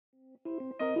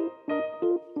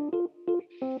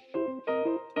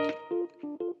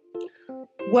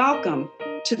Welcome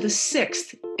to the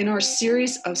sixth in our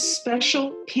series of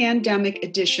special pandemic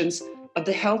editions of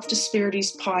the Health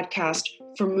Disparities Podcast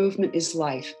for Movement is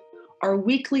Life, our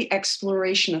weekly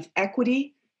exploration of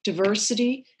equity,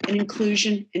 diversity, and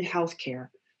inclusion in healthcare.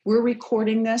 We're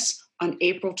recording this on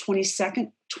April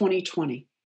 22nd, 2020.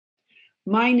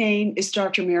 My name is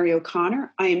Dr. Mary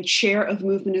O'Connor. I am Chair of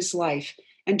Movement is Life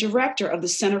and Director of the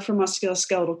Center for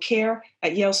Musculoskeletal Care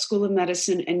at Yale School of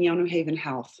Medicine and Yale New Haven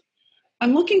Health.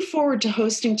 I'm looking forward to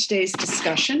hosting today's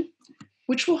discussion,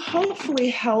 which will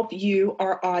hopefully help you,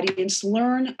 our audience,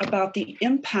 learn about the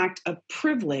impact of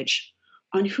privilege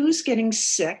on who's getting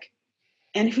sick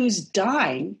and who's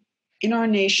dying in our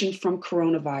nation from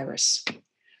coronavirus.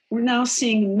 We're now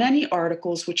seeing many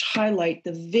articles which highlight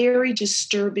the very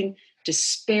disturbing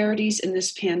disparities in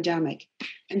this pandemic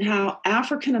and how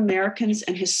African Americans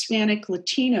and Hispanic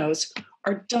Latinos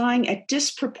are dying at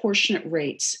disproportionate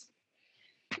rates.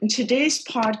 In today's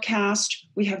podcast,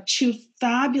 we have two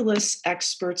fabulous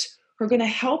experts who are going to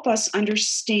help us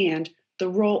understand the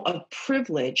role of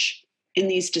privilege in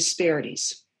these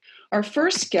disparities. Our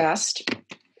first guest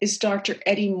is Dr.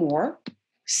 Eddie Moore,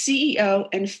 CEO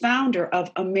and founder of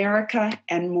America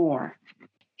and More.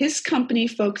 His company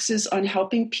focuses on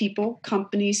helping people,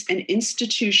 companies, and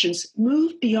institutions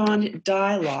move beyond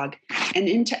dialogue and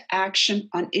into action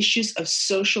on issues of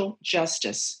social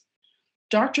justice.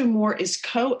 Dr. Moore is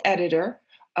co-editor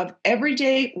of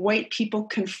Everyday White People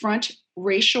Confront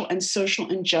Racial and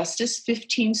Social Injustice,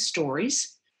 15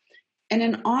 Stories, and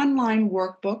an online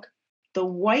workbook, The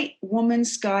White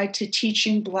Woman's Guide to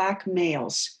Teaching Black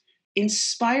Males,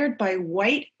 inspired by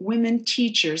white women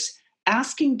teachers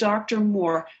asking Dr.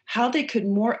 Moore how they could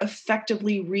more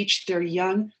effectively reach their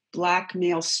young Black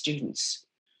male students.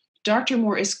 Dr.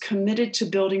 Moore is committed to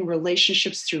building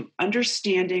relationships through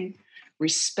understanding,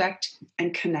 respect,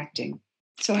 and connecting.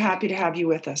 So happy to have you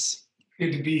with us.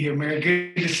 Good to be here, Mary.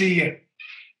 Good to see you.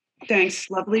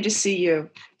 Thanks. Lovely to see you.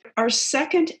 Our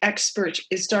second expert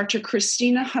is Dr.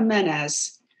 Christina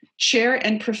Jimenez, Chair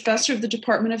and Professor of the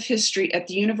Department of History at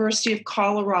the University of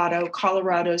Colorado,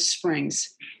 Colorado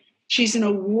Springs. She's an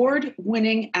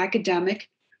award-winning academic.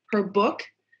 Her book,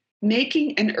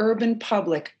 Making an Urban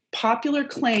Public, Popular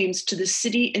Claims to the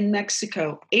City in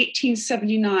Mexico,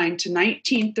 1879 to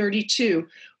 1932,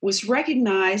 was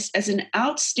recognized as an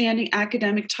outstanding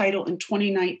academic title in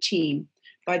 2019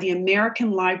 by the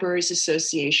American Libraries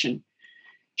Association.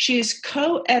 She is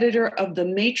co-editor of The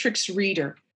Matrix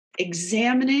Reader,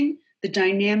 examining the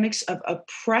dynamics of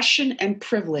oppression and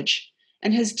privilege,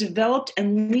 and has developed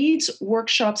and leads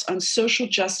workshops on social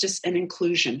justice and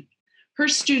inclusion. Her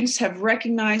students have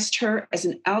recognized her as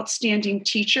an outstanding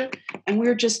teacher, and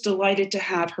we're just delighted to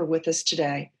have her with us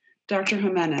today. Dr.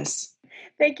 Jimenez.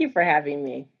 Thank you for having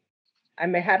me.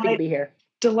 I'm happy to be here.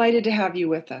 Delighted to have you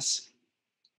with us.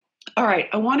 All right,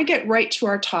 I want to get right to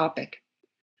our topic,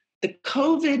 the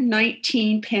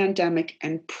COVID-19 pandemic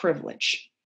and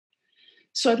privilege.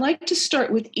 So I'd like to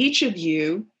start with each of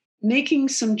you making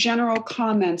some general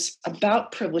comments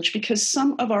about privilege, because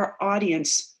some of our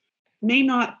audience may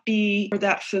not be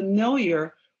that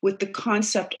familiar with the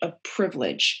concept of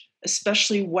privilege,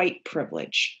 especially white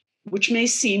privilege, which may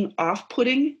seem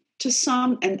off-putting to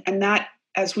some, and that,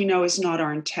 as we know, is not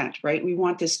our intent, right? We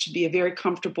want this to be a very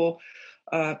comfortable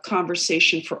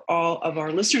conversation for all of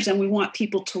our listeners, and we want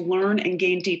people to learn and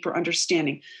gain deeper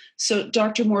understanding. So,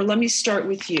 Dr. Moore, let me start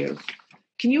with you.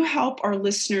 Can you help our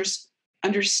listeners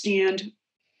understand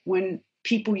when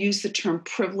people use the term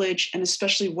privilege, and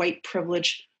especially white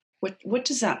privilege, what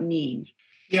does that mean?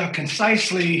 Yeah,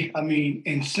 concisely,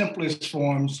 in simplest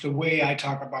forms, the way I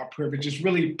talk about privilege is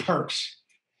really perks,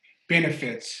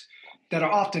 benefits that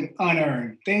are often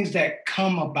unearned, things that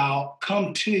come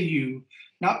to you,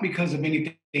 not because of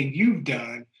anything you've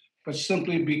done, but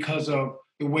simply because of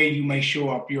the way you may show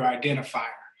up, your identifier.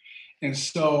 And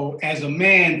so as a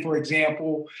man, for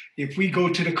example, if we go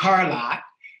to the car lot,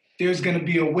 there's going to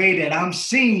be a way that I'm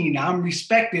seen, I'm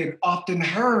respected, often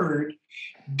heard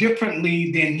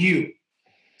differently than you,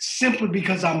 simply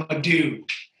because I'm a dude.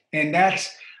 And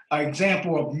that's an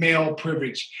example of male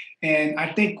privilege. And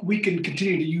I think we can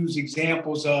continue to use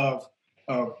examples of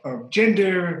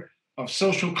gender, of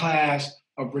social class,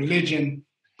 of religion.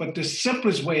 But the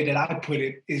simplest way that I put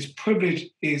it is privilege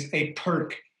is a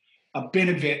perk, a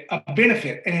benefit,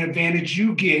 an advantage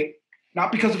you get, not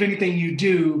because of anything you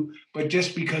do, but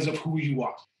just because of who you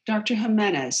are. Dr.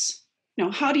 Jimenez,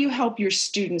 how do you help your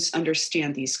students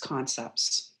understand these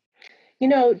concepts?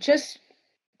 Just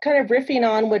kind of riffing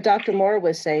on what Dr. Moore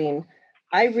was saying,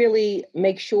 I really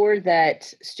make sure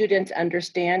that students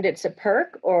understand it's a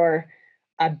perk or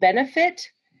a benefit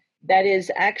that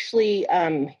is actually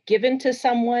given to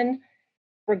someone,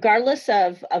 regardless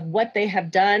of what they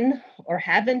have done or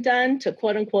haven't done to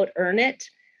quote unquote earn it.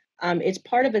 It's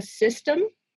part of a system,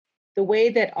 the way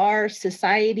that our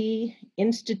society,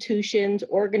 institutions,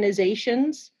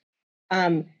 organizations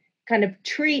kind of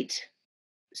treat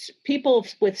people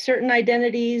with certain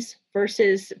identities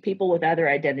versus people with other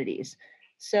identities.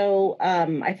 So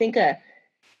I think,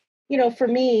 for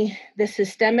me, the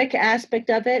systemic aspect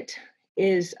of it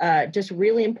is just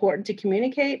really important to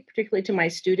communicate, particularly to my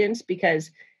students,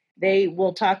 because they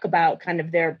will talk about kind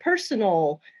of their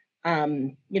personal,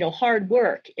 hard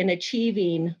work in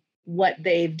achieving what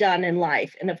they've done in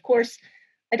life. And of course,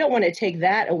 I don't want to take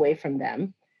that away from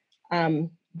them,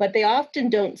 but they often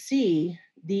don't see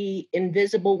the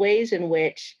invisible ways in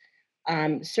which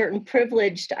certain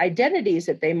privileged identities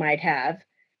that they might have.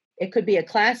 It could be a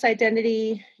class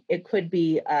identity, it could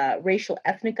be a racial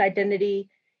ethnic identity,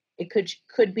 it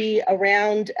could be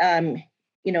around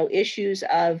issues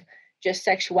of just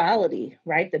sexuality,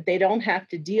 right? That they don't have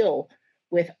to deal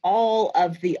with all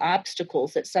of the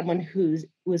obstacles that someone who's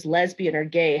lesbian or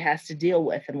gay has to deal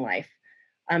with in life.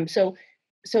 So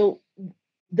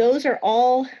those are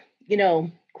all,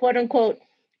 quote unquote,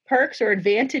 perks or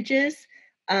advantages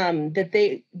that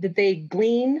they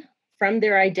glean from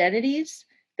their identities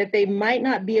that they might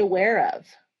not be aware of.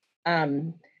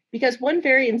 Because one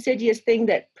very insidious thing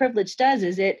that privilege does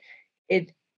is it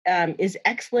is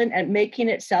excellent at making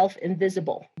itself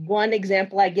invisible. One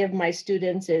example I give my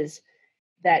students is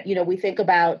that, we think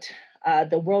about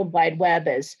the World Wide Web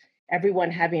as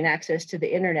everyone having access to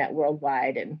the internet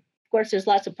worldwide. And of course, there's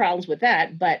lots of problems with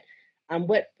that. But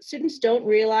what students don't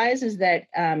realize is that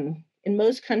in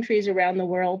most countries around the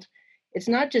world, it's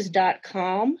not just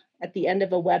 .com at the end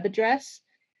of a web address.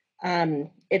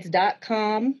 It's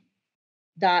 .com,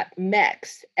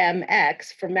 .mex,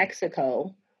 MX for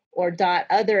Mexico, or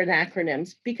other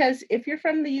acronyms. Because if you're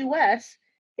from the US,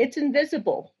 it's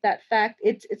invisible. That fact,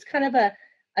 it's kind of a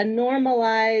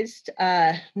normalized,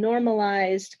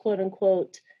 quote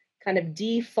unquote, kind of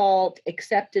default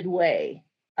accepted way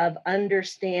of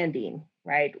understanding,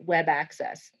 right, web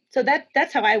access. So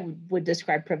that's how I would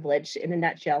describe privilege in a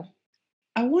nutshell.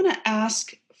 I want to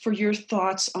ask for your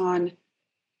thoughts on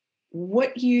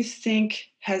what you think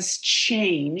has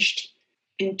changed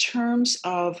in terms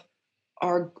of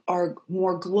our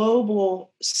more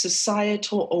global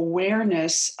societal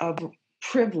awareness of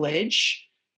privilege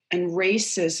and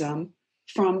racism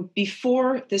from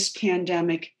before this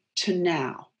pandemic to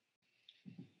now.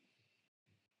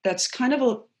 That's kind of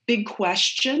a big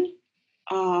question,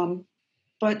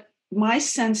 but my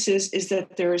sense is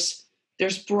that there's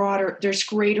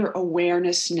greater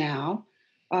awareness now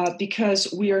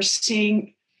because we are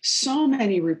seeing so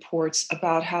many reports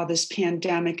about how this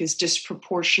pandemic is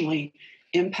disproportionately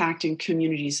impacting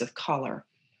communities of color.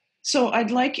 So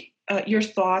I'd like your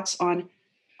thoughts on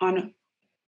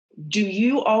do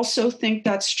you also think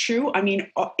that's true? I mean,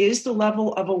 is the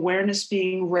level of awareness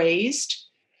being raised?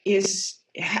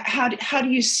 How do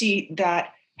you see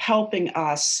that helping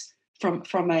us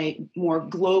from a more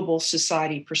global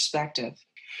society perspective?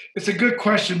 It's a good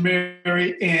question,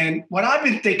 Mary. And what I've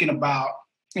been thinking about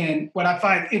and what I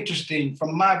find interesting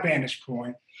from my vantage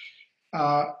point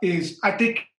is I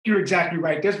think you're exactly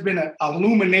right. There's been an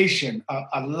illumination,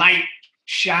 a light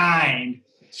shine,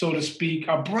 so to speak,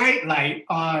 a bright light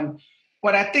on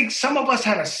what I think some of us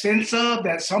had a sense of,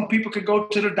 that some people could go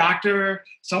to the doctor,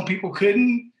 some people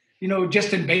couldn't,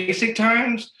 just in basic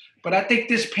terms. But I think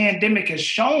this pandemic has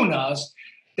shown us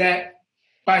that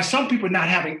by some people not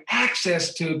having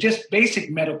access to just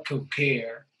basic medical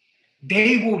care,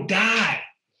 they will die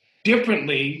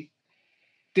differently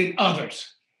than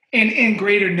others and in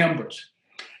greater numbers.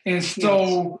 And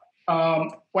so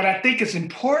what I think is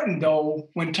important, though,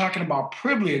 when talking about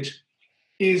privilege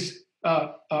is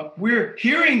we're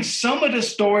hearing some of the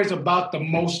stories about the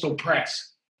most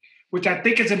oppressed, which I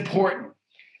think is important.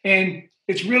 And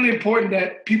it's really important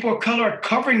that people of color are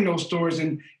covering those stories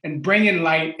and bringing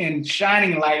light and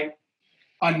shining light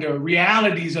on the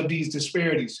realities of these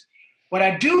disparities. What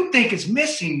I do think is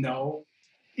missing, though,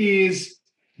 is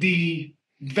the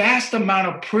vast amount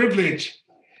of privilege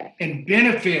and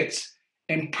benefits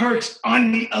and perks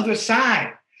on the other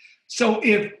side. So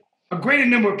if a greater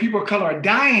number of people of color are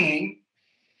dying,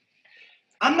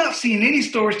 I'm not seeing any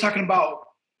stories talking about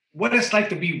what it's like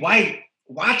to be white,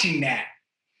 watching that,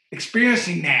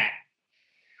 experiencing that,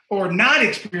 or not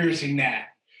experiencing that,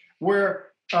 where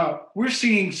we're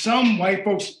seeing some white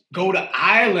folks go to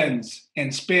islands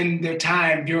and spend their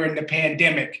time during the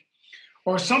pandemic,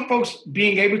 or some folks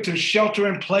being able to shelter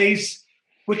in place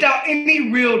without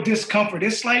any real discomfort.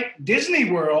 It's like Disney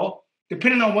World,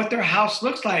 depending on what their house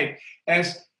looks like.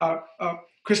 As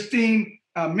Christine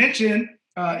mentioned,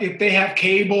 if they have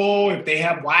cable, if they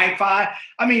have Wi-Fi,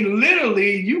 I mean,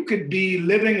 literally, you could be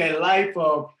living a life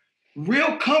of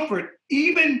real comfort,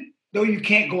 even though you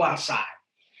can't go outside.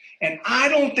 And I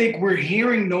don't think we're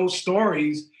hearing those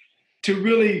stories to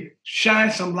really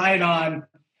shine some light on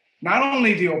not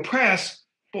only the oppressed,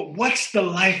 but what's the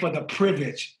life of the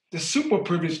privileged, the super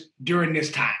privileged during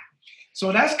this time.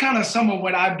 So that's kind of some of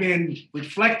what I've been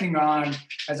reflecting on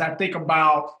as I think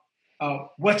about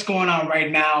what's going on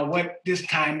right now, what this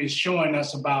time is showing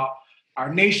us about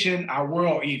our nation, our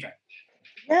world even.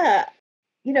 Yeah,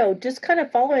 just kind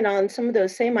of following on some of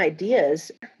those same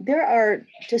ideas, there are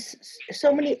just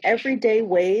so many everyday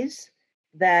ways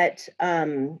that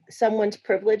someone's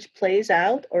privilege plays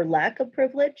out, or lack of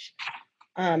privilege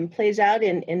plays out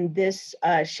in this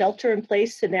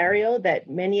shelter-in-place scenario that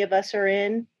many of us are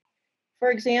in. For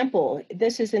example,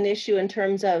 this is an issue in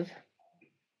terms of,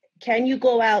 can you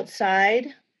go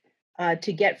outside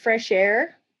to get fresh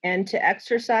air and to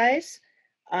exercise?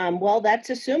 Well, that's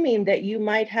assuming that you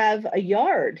might have a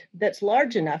yard that's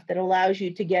large enough that allows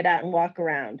you to get out and walk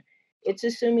around. It's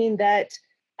assuming that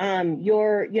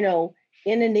you're,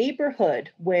 in a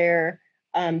neighborhood where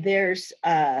there's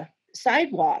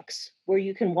sidewalks where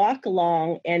you can walk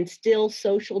along and still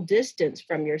social distance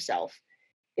from yourself.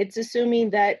 It's assuming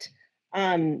that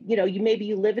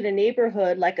you live in a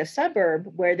neighborhood like a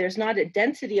suburb where there's not a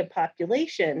density of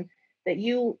population, that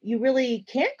you really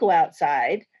can't go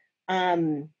outside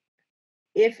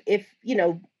if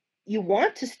you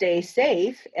want to stay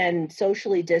safe and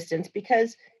socially distanced,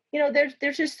 because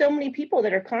there's just so many people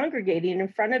that are congregating in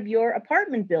front of your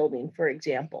apartment building, for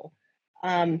example.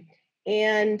 And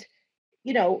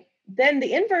then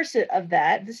the inverse of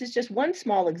that, this is just one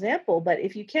small example, but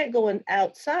if you can't go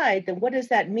outside, then what does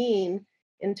that mean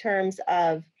in terms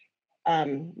of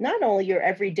not only your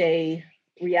everyday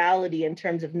reality in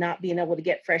terms of not being able to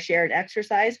get fresh air and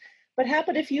exercise, but how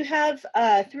about if you have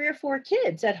 3 or 4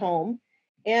 kids at home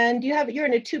and you're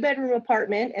in a 2-bedroom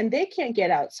apartment and they can't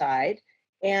get outside,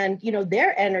 and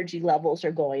their energy levels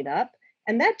are going up,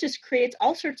 and that just creates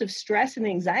all sorts of stress and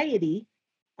anxiety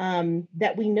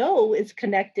that we know is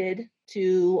connected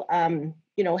to,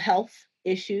 health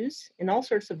issues in all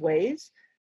sorts of ways,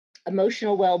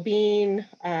 emotional well-being,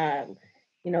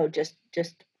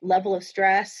 just level of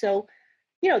stress. So,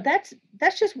 that's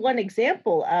just one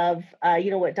example of,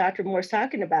 what Dr. Moore's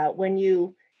talking about. When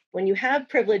you have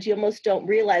privilege, you almost don't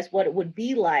realize what it would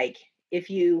be like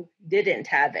if you didn't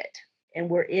have it. And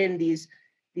we're in these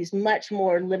much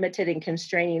more limited and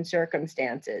constraining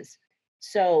circumstances.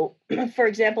 So, for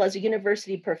example, as a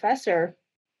university professor,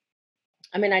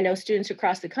 I know students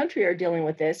across the country are dealing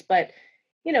with this, but,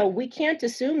 we can't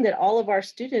assume that all of our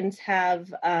students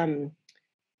have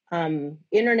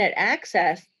internet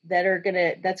access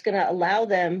that's gonna allow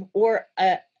them, or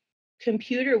a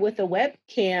computer with a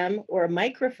webcam or a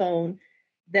microphone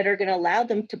that are gonna allow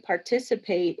them to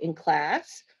participate in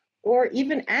class or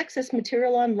even access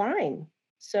material online.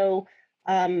 So,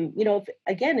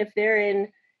 if they're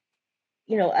in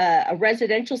a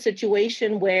residential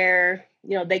situation where,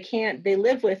 they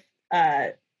live with,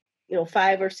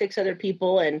 5 or 6 other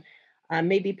people, and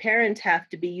maybe parents have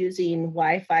to be using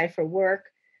Wi-Fi for work,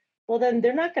 well, then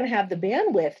they're not going to have the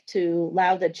bandwidth to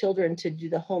allow the children to do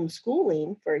the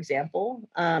homeschooling, for example.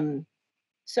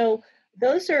 So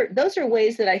those are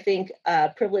ways that I think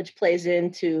privilege plays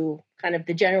into kind of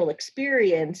the general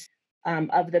experience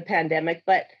of the pandemic.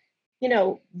 But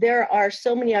there are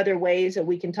so many other ways that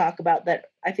we can talk about that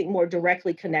I think more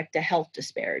directly connect to health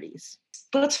disparities.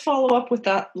 Let's follow up with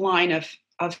that line of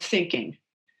thinking,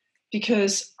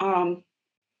 because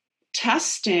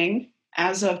testing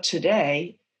as of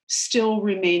today still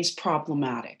remains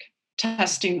problematic.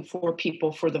 Testing for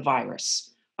people for the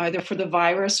virus, either for the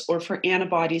virus or for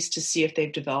antibodies to see if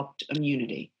they've developed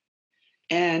immunity.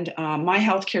 And my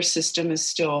healthcare system is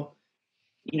still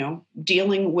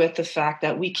dealing with the fact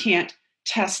that we can't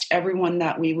test everyone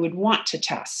that we would want to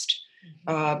test,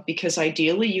 because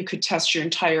ideally you could test your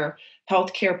entire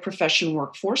healthcare profession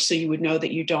workforce, so you would know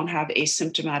that you don't have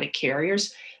asymptomatic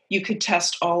carriers. You could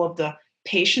test all of the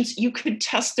patients. You could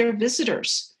test their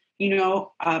visitors.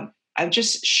 I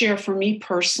just share, for me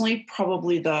personally,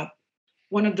 probably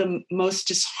one of the most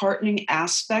disheartening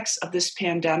aspects of this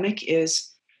pandemic is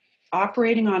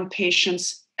operating on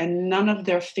patients and none of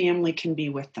their family can be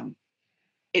with them.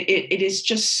 It is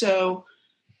just so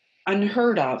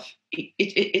unheard of.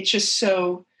 It's just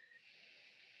so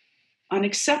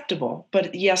unacceptable.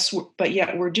 But but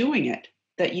yet we're doing it.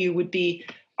 That you would be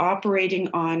operating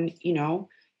on,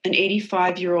 an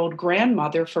 85-year-old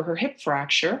grandmother for her hip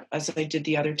fracture, as I did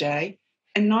the other day,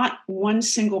 and not one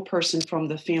single person from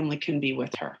the family can be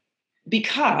with her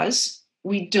because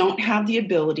we don't have the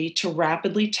ability to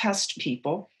rapidly test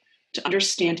people to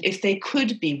understand if they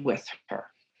could be with her.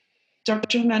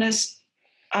 Dr. Jimenez,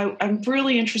 I'm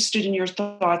really interested in your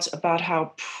thoughts about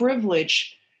how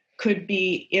privilege could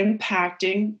be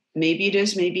impacting, maybe it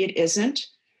is, maybe it isn't,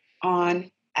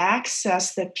 on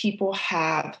access that people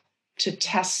have to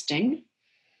testing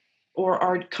or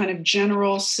our kind of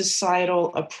general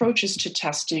societal approaches to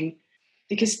testing,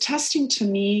 because testing to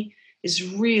me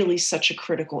is really such a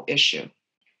critical issue.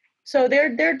 So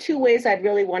there are two ways I'd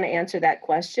really want to answer that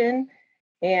question.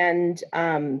 And,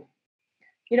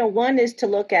 one is to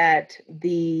look at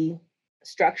the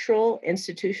structural,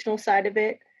 institutional side of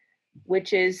it,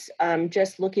 which is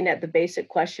just looking at the basic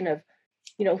question of,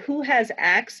 who has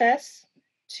access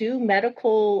to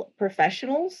medical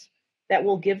professionals that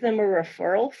will give them a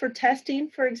referral for testing,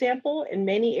 for example. In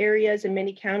many areas, in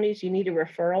many counties, you need a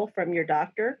referral from your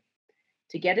doctor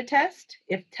to get a test.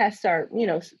 If tests are,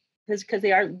 because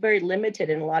they are very limited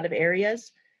in a lot of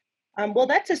areas. Well,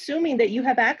 that's assuming that you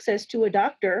have access to a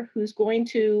doctor who's going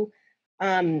to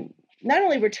not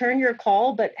only return your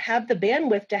call, but have the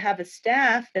bandwidth to have a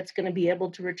staff that's going to be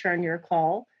able to return your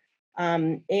call.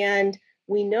 And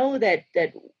we know that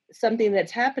something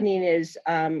that's happening is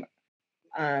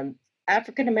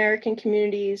African American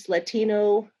communities,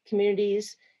 Latino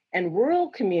communities, and rural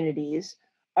communities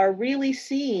are really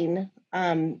seeing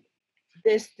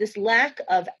this lack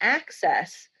of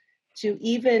access to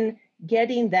even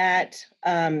getting that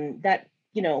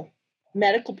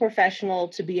medical professional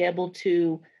to be able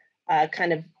to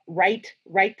kind of write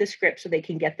the script so they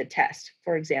can get the test,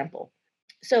 for example.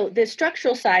 So the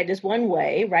structural side is one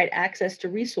way, right? Access to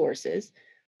resources.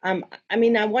 I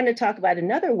want to talk about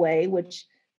another way, which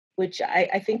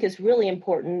I think is really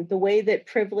important, the way that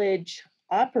privilege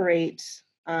operates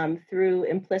through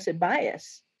implicit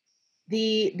bias.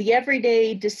 The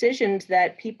everyday decisions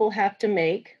that people have to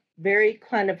make, very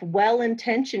kind of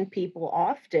well-intentioned people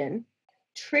often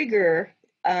trigger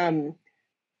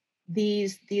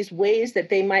these ways that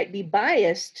they might be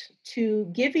biased to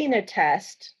giving a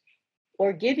test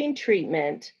or giving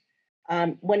treatment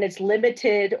when it's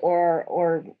limited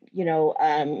or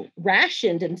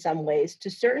rationed in some ways to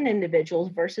certain individuals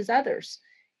versus others.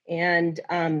 And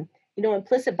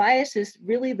implicit bias is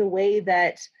really the way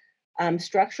that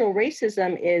structural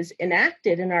racism is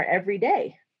enacted in our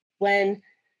everyday. When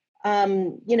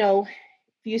if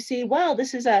you see, well,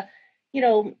 this is a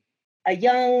young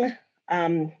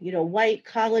white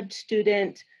college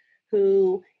student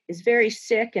who is very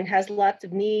sick and has lots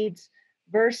of needs,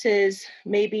 versus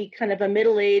maybe kind of a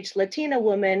middle-aged Latina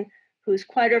woman who's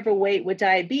quite overweight with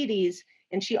diabetes,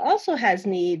 and she also has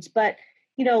needs. But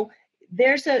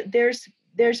there's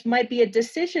might be a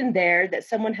decision there that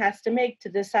someone has to make to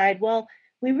decide, well,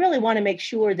 we really want to make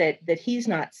sure that he's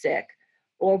not sick,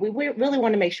 or we really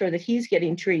want to make sure that he's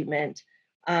getting treatment.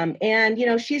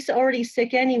 And she's already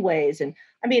sick anyways. And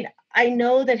I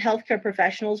know that healthcare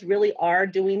professionals really are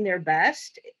doing their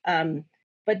best.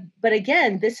 But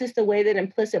again, this is the way that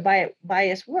implicit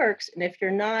bias works. And if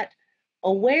you're not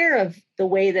aware of the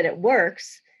way that it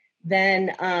works, then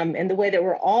and the way that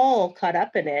we're all caught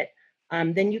up in it,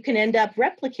 then you can end up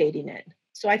replicating it.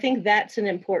 So I think that's an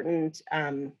important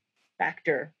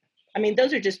factor.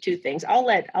 Those are just two things. I'll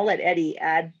let Eddie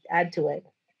add to it.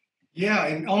 Yeah,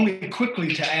 and only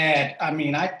quickly to add,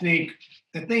 I think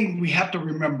the thing we have to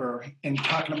remember in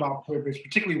talking about privilege,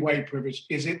 particularly white privilege,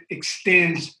 is it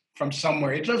extends from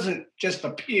somewhere. It doesn't just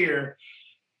appear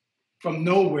from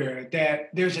nowhere, that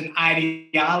there's an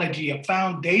ideology, a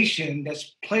foundation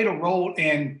that's played a role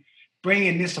in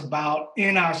bringing this about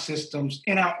in our systems,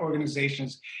 in our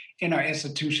organizations, in our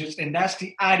institutions. And that's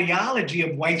the ideology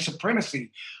of white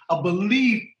supremacy, a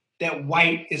belief that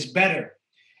white is better.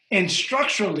 And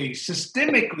structurally,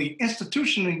 systemically,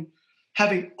 institutionally,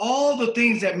 having all the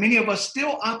things that many of us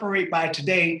still operate by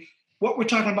today. What we're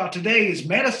talking about today is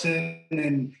medicine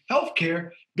and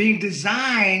healthcare being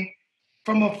designed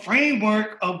from a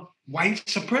framework of white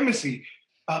supremacy.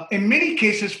 In many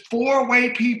cases, for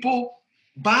white people,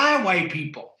 by white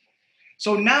people.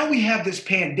 So now we have this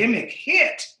pandemic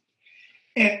hit.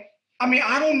 And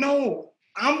I don't know.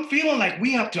 I'm feeling like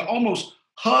we have to almost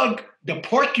hug the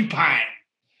porcupine.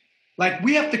 Like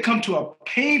we have to come to a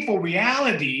painful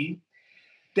reality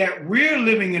that we're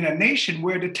living in a nation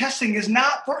where the testing is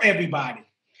not for everybody,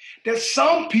 that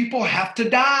some people have to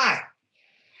die.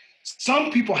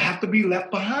 Some people have to be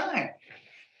left behind.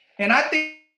 And I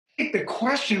think the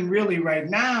question really right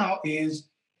now is,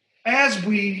 as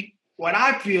we, what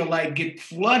I feel like, get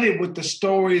flooded with the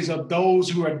stories of those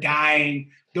who are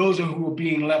dying, those who are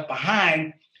being left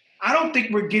behind, I don't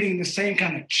think we're getting the same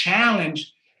kind of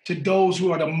challenge to those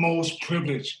who are the most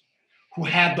privileged, who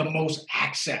have the most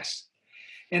access.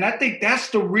 And I think that's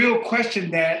the real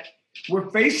question that we're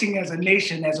facing as a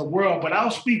nation, as a world. But I'll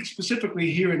speak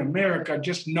specifically here in America,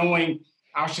 just knowing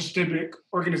our systemic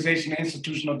organization and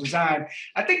institutional design.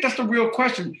 I think that's the real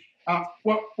question.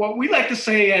 What we like to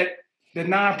say at the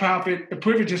nonprofit, the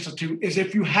Privilege Institute, is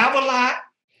if you have a lot,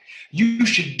 you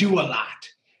should do a lot.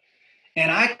 And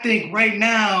I think right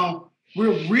now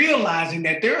we're realizing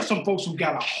that there are some folks who've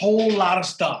got a whole lot of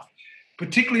stuff,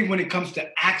 particularly when it comes to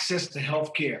access to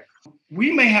healthcare.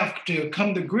 We may have to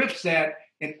come to grips that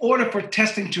in order for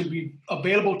testing to be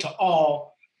available to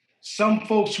all, some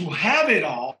folks who have it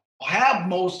all, have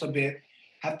most of it,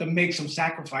 have to make some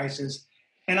sacrifices.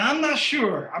 And I'm not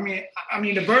sure. I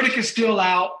mean, the verdict is still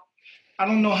out. I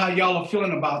don't know how y'all are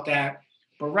feeling about that.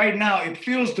 But right now, it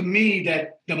feels to me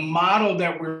that the model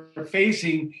that we're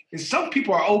facing is some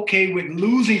people are okay with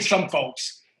losing some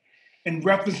folks in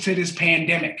reference to this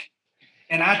pandemic.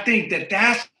 And I think that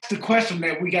that's the question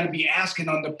that we got to be asking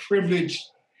on the privilege,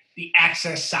 the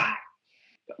access side.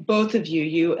 Both of you,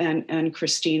 you and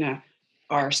Christina,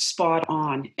 are spot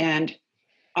on. And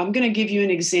I'm going to give you an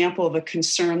example of a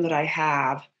concern that I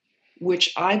have,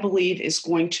 which I believe is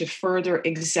going to further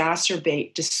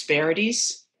exacerbate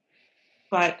disparities.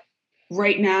 But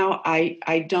right now,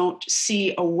 I don't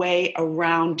see a way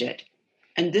around it.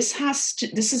 And this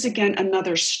is, again,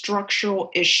 another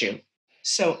structural issue.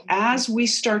 So as we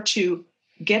start to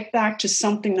get back to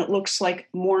something that looks like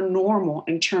more normal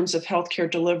in terms of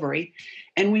healthcare delivery,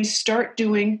 and we start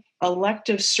doing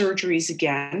elective surgeries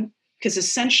again, because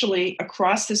essentially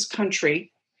across this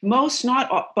country, most, not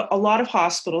all, but a lot of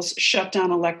hospitals shut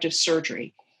down elective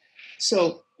surgery.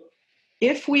 So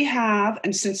if we have,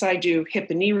 and since I do hip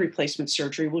and knee replacement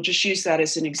surgery, we'll just use that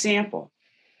as an example.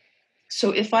 So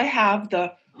if I have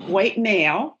the white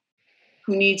male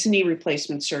who needs knee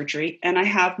replacement surgery, and I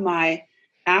have my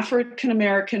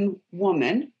African-American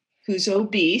woman who's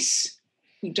obese,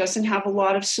 who doesn't have a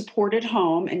lot of support at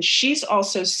home, and she's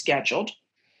also scheduled.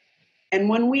 And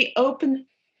when we open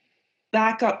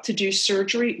back up to do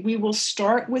surgery, we will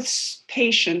start with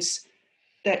patients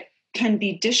that can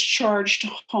be discharged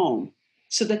home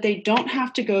so that they don't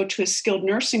have to go to a skilled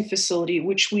nursing facility,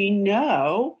 which we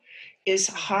know is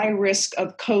high risk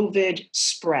of COVID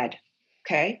spread,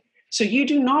 okay? So you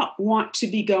do not want to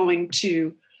be going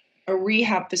to a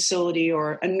rehab facility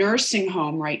or a nursing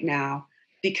home right now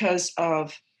because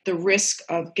of the risk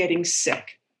of getting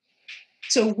sick.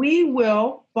 So we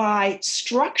will, by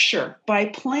structure, by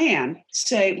plan,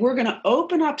 say we're going to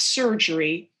open up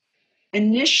surgery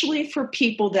initially for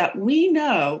people that we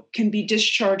know can be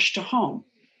discharged to home.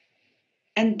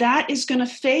 And that is going to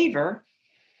favor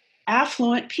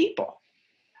affluent people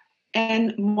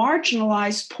and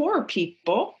marginalized poor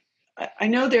people. I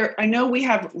know we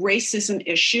have racism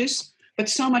issues, but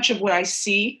so much of what I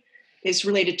see is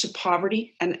related to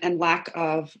poverty and lack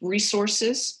of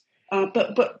resources.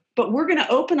 But we're going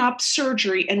to open up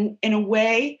surgery in a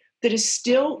way that is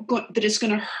still that is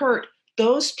going to hurt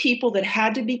those people that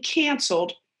had to be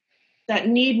canceled that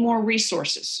need more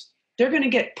resources. They're going to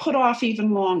get put off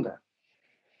even longer.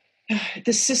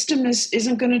 The system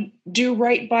isn't going to do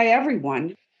right by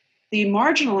everyone. The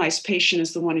marginalized patient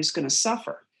is the one who's going to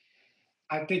suffer.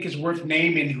 I think it's worth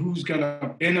naming who's going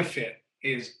to benefit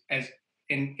is as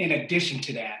in addition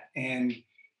to that. And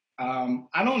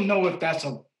I don't know if that's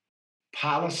a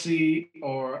policy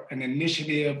or an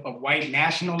initiative of white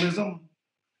nationalism,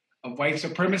 of white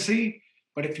supremacy.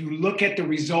 But if you look at the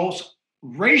results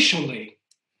racially,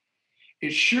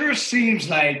 it sure seems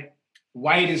like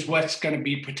white is what's going to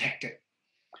be protected.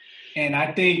 And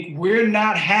I think we're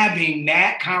not having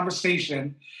that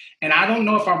conversation. And I don't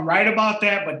know if I'm right about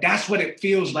that, but that's what it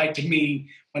feels like to me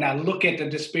when I look at the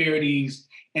disparities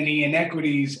and the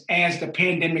inequities as the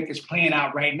pandemic is playing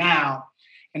out right now.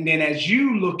 And then as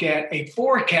you look at a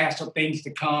forecast of things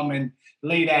to come and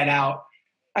lay that out.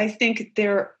 I think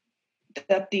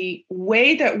that the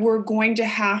way that we're going to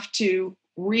have to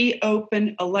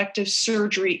reopen elective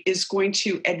surgery is going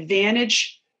to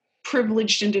advantage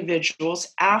privileged individuals,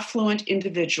 affluent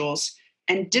individuals,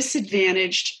 and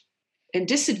disadvantage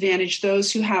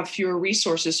those who have fewer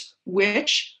resources,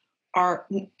 which are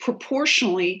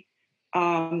proportionally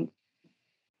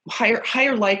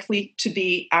higher likely to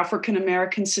be African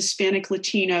Americans, Hispanic,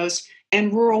 Latinos,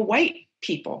 and rural white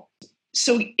people.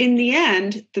 So in the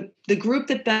end, the group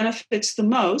that benefits the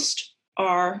most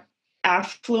are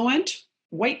affluent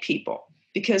white people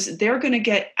because they're going to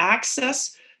get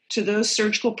access to those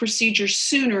surgical procedures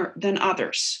sooner than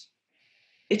others.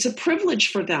 It's a privilege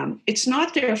for them. It's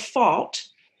not their fault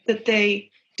that they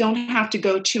don't have to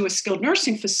go to a skilled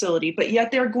nursing facility, but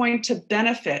yet they're going to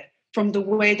benefit from the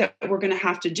way that we're going to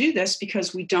have to do this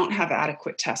because we don't have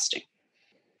adequate testing.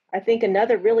 I think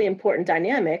another really important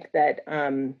dynamic that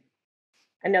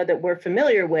I know that we're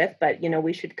familiar with, but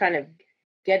we should kind of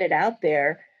get it out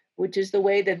there, which is the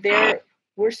way that there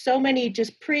were so many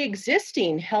just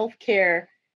pre-existing healthcare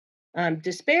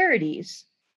disparities,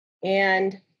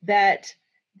 and that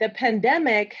the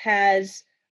pandemic has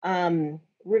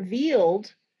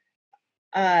revealed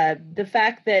the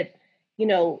fact that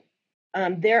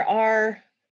there are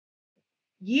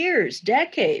years,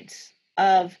 decades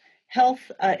of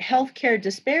healthcare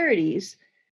disparities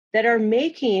that are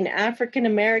making African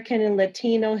American and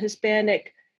Latino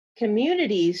Hispanic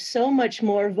communities so much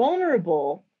more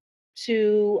vulnerable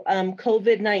to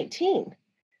COVID-19.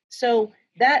 So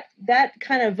that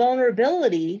kind of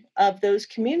vulnerability of those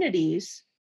communities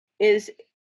is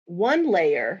one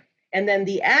layer, and then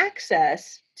the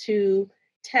access to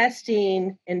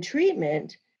testing and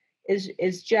treatment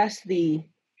is just the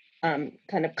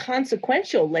kind of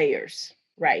consequential layers,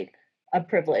 right, of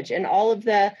privilege, and all of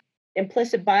the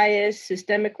implicit bias,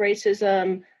 systemic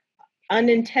racism,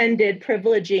 unintended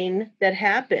privileging that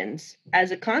happens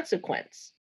as a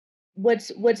consequence.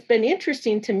 What's been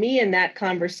interesting to me in that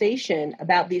conversation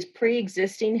about these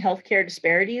pre-existing healthcare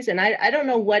disparities, and I don't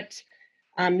know what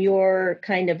your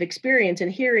kind of experience in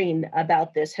hearing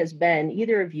about this has been,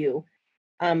 either of you,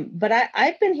 but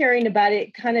I've been hearing about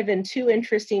it kind of in two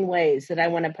interesting ways that I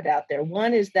want to put out there.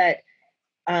 One is that,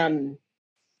 even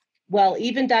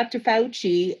Dr.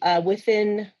 Fauci,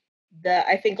 within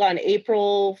I think on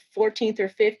April 14th or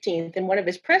 15th, in one of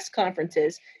his press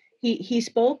conferences, he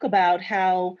spoke about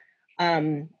how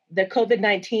the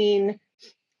COVID-19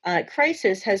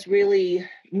 crisis has really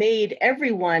made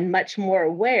everyone much more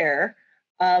aware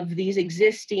of these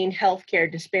existing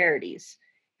healthcare disparities,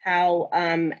 how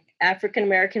African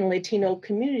American and Latino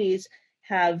communities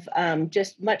have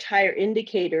just much higher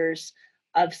indicators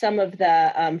of some of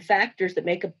the factors that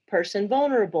make a person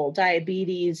vulnerable: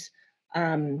 diabetes,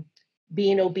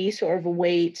 being obese or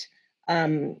overweight,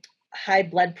 high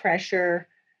blood pressure.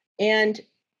 And,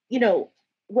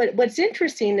 what's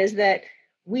interesting is that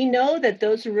we know that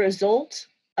those are a result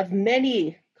of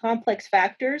many complex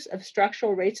factors of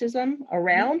structural racism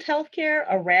around healthcare,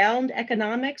 around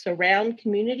economics, around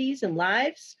communities and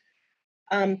lives.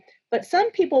 But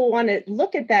some people want to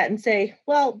look at that and say,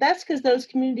 well, that's because those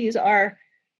communities are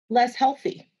less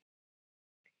healthy.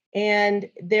 And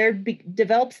there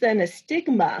develops then a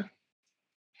stigma,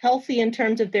 healthy in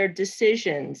terms of their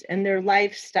decisions and their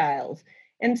lifestyles.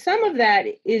 And some of that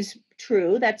is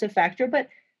true, that's a factor, but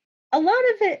a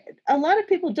lot of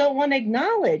people don't want to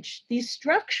acknowledge these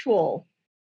structural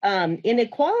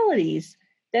inequalities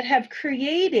that have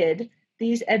created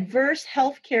these adverse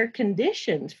healthcare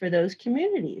conditions for those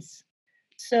communities.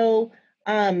 So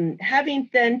having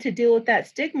then to deal with that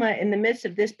stigma in the midst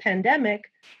of this pandemic,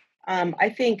 I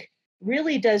think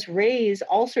really does raise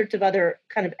all sorts of other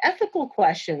kind of ethical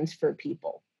questions for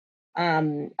people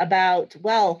about,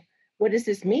 well, what does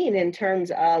this mean in terms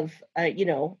of,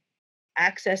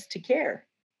 access to care?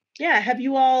 Yeah. Have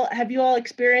you all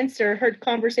experienced or heard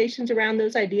conversations around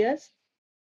those ideas?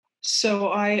 So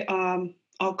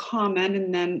I'll comment,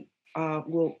 and then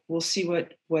we'll see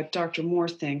what Dr. Moore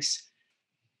thinks.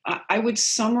 I would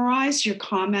summarize your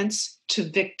comments to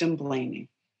victim blaming,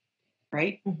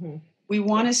 right? Mm-hmm. We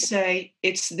want to say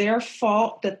it's their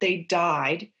fault that they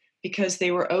died because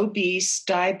they were obese,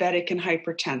 diabetic, and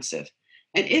hypertensive.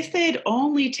 And if they had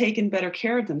only taken better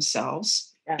care of themselves,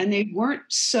 and they weren't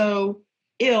so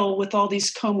ill with all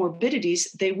these comorbidities,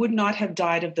 they would not have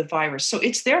died of the virus. So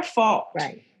it's their fault.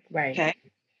 Right. Okay.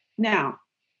 Now,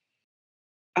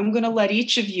 I'm going to let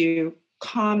each of you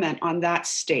comment on that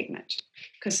statement,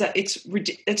 because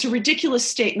it's a ridiculous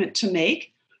statement to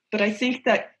make, but I think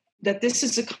that this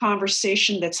is a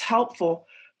conversation that's helpful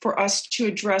for us to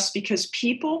address, because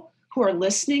people who are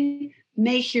listening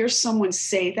may hear someone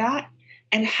say that,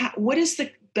 and what is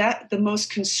the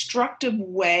most constructive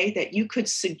way that you could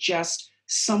suggest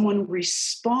someone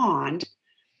respond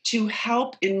to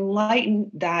help enlighten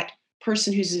that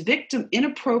person who's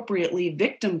inappropriately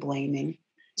victim blaming,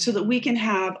 so that we can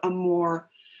have a more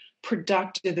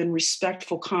productive and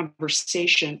respectful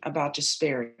conversation about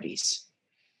disparities.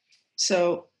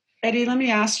 So, Eddie, let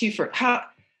me ask you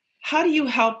how do you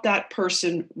help that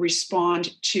person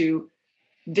respond to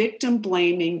victim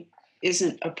blaming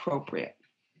isn't appropriate?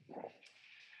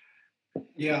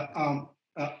 Yeah,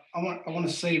 I want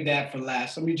to save that for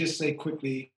last. Let me just say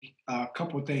quickly a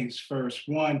couple of things first.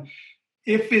 One,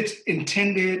 if it's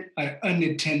intended or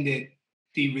unintended,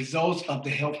 the results of the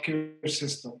healthcare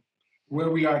system, where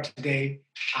we are today,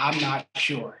 I'm not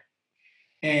sure.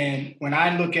 And when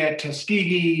I look at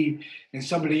Tuskegee and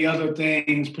some of the other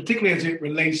things, particularly as it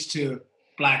relates to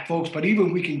Black folks, but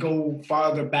even we can go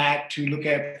farther back to look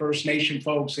at First Nation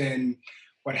folks and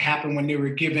what happened when they were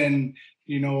given,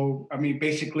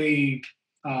 basically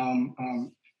um,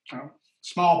 um, uh,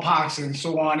 smallpox and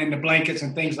so on in the blankets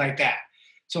and things like that.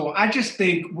 So I just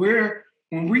think when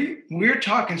we're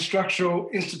talking structural,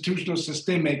 institutional,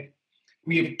 systemic,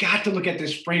 we have got to look at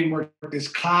this framework, this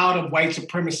cloud of white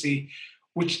supremacy,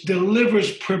 which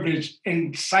delivers privilege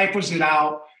and ciphers it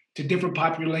out to different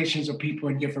populations of people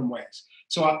in different ways.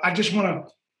 So I just want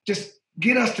to just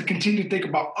get us to continue to think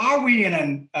about, are we in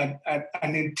an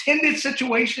intended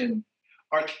situation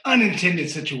or an unintended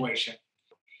situation?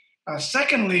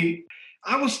 Secondly,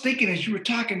 I was thinking as you were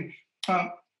talking,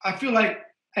 I feel like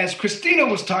as Christina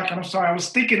was talking, I was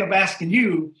thinking of asking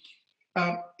you,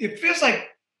 it feels like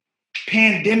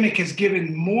pandemic has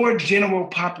given more general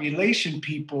population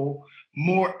people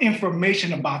more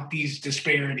information about these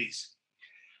disparities.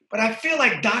 But I feel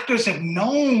like doctors have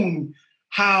known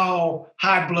how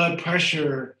high blood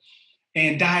pressure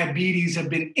and diabetes have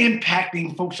been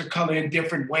impacting folks of color in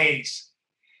different ways.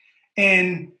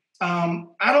 And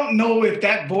I don't know if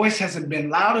that voice hasn't been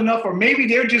loud enough, or maybe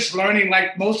they're just learning,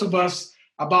 like most of us,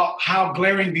 about how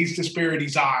glaring these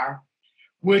disparities are,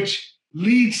 which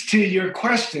leads to your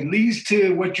question, leads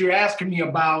to what you're asking me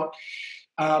about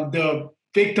the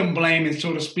victim blaming,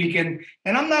 so to speak. And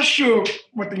I'm not sure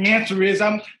what the answer is.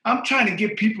 I'm trying to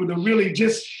get people to really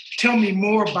just tell me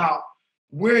more about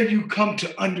where you come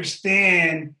to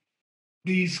understand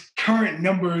these current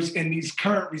numbers and these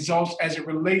current results as it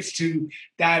relates to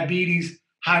diabetes,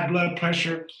 high blood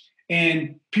pressure,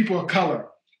 and people of color.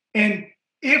 And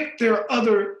if there are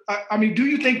other, do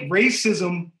you think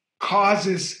racism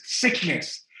causes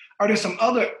sickness? Are there some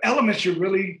other elements you're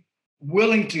really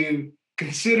willing to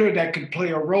consider that could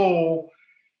play a role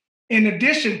in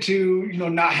addition to,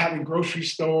 not having grocery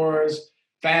stores,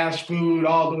 fast food,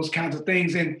 all those kinds of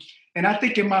things? And I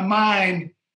think in my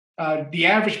mind, the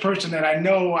average person that I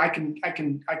know, I can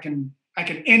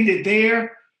end it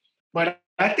there. But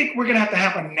I think we're going to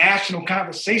have a national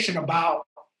conversation about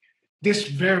this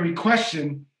very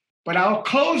question. But I'll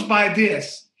close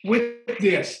with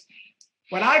this.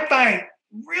 What I find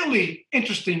really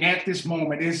interesting at this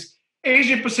moment is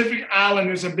Asian Pacific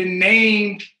Islanders have been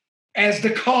named as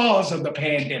the cause of the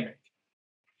pandemic.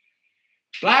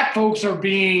 Black folks are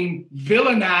being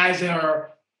villainized and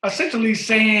are essentially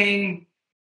saying,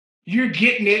 you're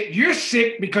getting it, you're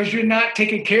sick because you're not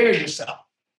taking care of yourself.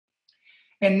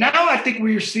 And now I think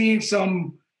we're seeing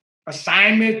some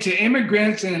assignment to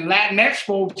immigrants and Latinx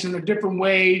folks in a different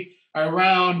way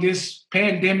around this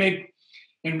pandemic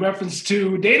in reference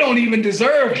to they don't even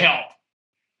deserve help.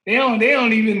 They don't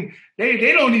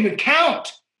even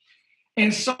count.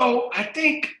 And so I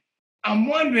think I'm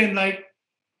wondering,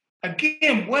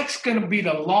 again, what's going to be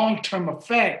the long-term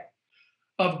effect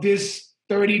of this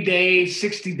 30-day,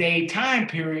 60-day time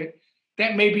period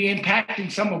that may be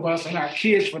impacting some of us and our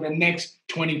kids for the next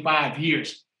 25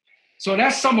 years. So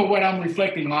that's some of what I'm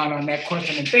reflecting on that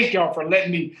question. And thank y'all for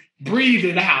letting me breathe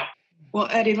it out. Well,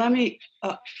 Eddie, I'm going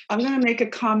to make a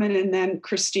comment, and then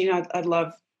Christina, I'd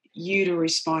love you to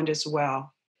respond as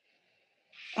well.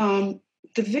 The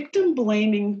victim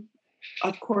blaming,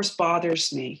 of course,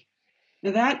 bothers me.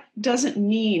 Now, that doesn't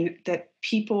mean that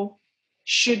people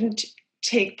shouldn't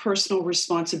take personal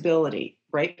responsibility,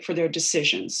 right, for their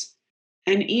decisions.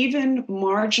 And even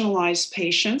marginalized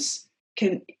patients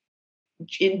can,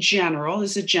 in general,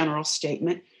 as a general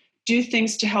statement, do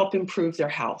things to help improve their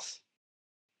health.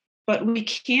 But we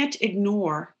can't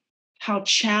ignore how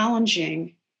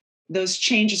challenging those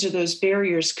changes or those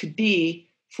barriers could be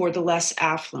for the less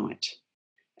affluent.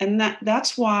 And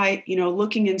that's why,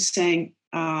 looking and saying,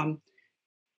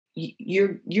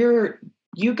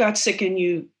 you got sick and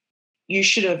you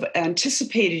should have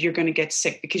anticipated you're going to get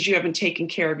sick because you haven't taken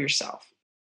care of yourself.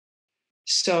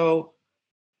 So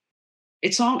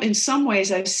it's all, in some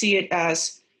ways, I see it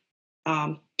as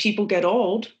people get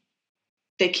old.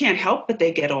 They can't help but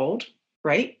they get old,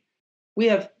 right? We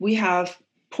have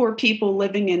poor people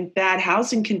living in bad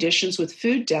housing conditions with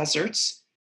food deserts,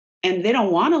 and they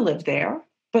don't want to live there,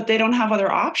 but they don't have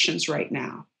other options right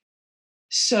now.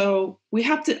 So we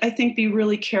have to, I think, be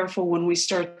really careful when we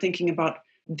start thinking about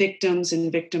victims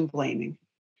and victim blaming.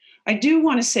 I do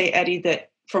want to say, Eddie, that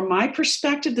from my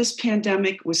perspective, this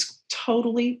pandemic was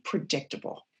totally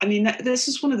predictable. I mean, this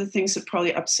is one of the things that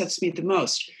probably upsets me the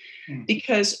most,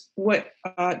 because what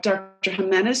Dr.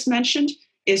 Jimenez mentioned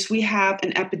is we have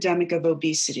an epidemic of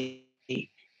obesity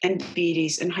and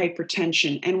diabetes and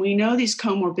hypertension. And we know these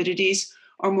comorbidities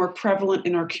are more prevalent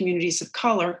in our communities of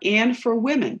color and for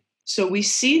women. So we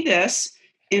see this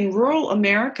in rural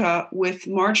America with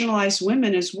marginalized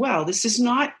women as well.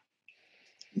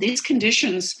 These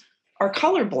conditions are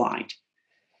colorblind.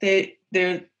 They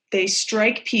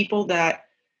strike people that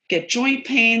get joint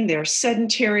pain, they're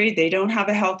sedentary, they don't have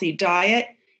a healthy diet,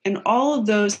 and all of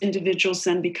those individuals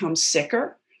then become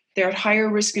sicker. They're at higher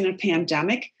risk in a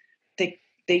pandemic.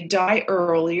 They die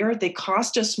earlier. They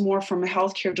cost us more from a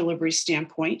healthcare delivery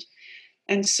standpoint.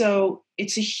 And so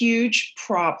it's a huge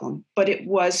problem, but it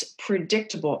was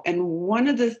predictable. And one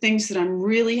of the things that I'm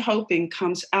really hoping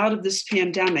comes out of this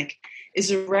pandemic is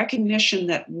a recognition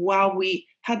that while we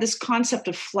had this concept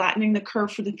of flattening the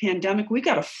curve for the pandemic, we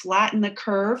got to flatten the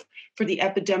curve for the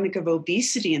epidemic of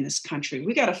obesity in this country.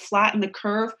 We got to flatten the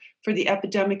curve for the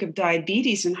epidemic of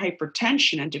diabetes and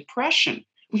hypertension and depression.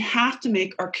 We have to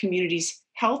make our communities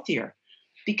healthier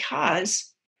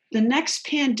because the next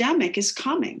pandemic is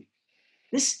coming.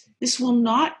 This will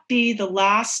not be the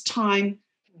last time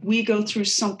we go through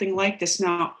something like this.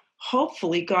 Now,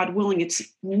 hopefully, God willing, it's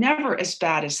never as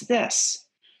bad as this.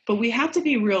 But we have to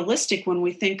be realistic when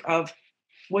we think of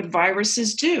what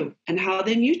viruses do and how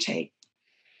they mutate.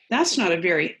 That's not a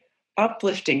very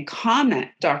uplifting comment,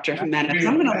 Dr. Jimenez.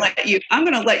 I'm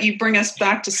going to let you bring us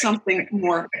back to something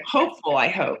more hopeful, I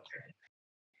hope.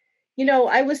 You know,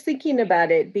 I was thinking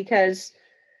about it because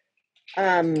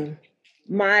my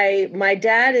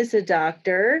dad is a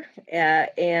doctor,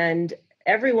 and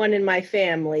everyone in my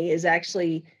family is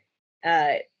actually,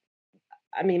 my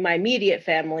immediate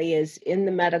family is in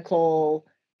the medical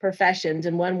professions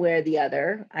in one way or the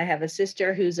other. I have a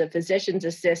sister who's a physician's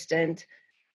assistant,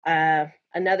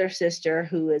 another sister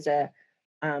who is a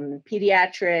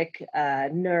pediatric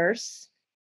nurse,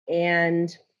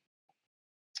 and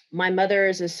my mother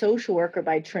is a social worker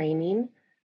by training.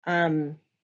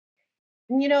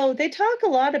 You know, they talk a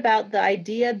lot about the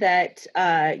idea that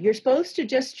you're supposed to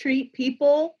just treat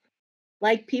people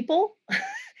like people,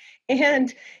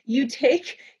 and you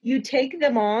take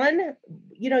them on,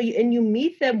 you know, and you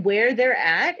meet them where they're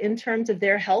at in terms of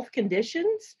their health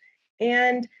conditions,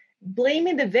 and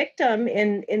blaming the victim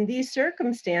in these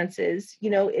circumstances, you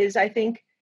know, is, I think,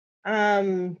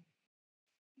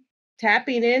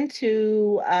 tapping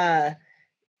into,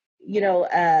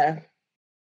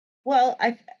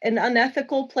 an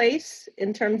unethical place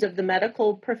in terms of the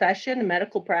medical profession and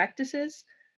medical practices.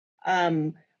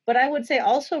 But I would say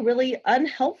also really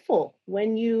unhelpful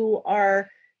when you are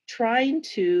trying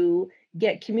to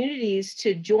get communities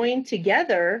to join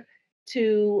together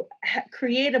to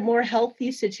create a more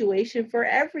healthy situation for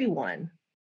everyone.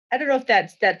 I don't know if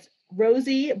that's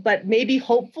rosy, but maybe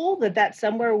hopeful that that's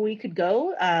somewhere we could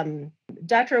go.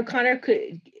 Dr. O'Connor,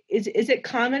 is it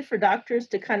common for doctors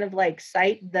to kind of like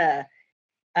cite the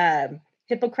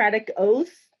Hippocratic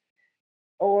Oath,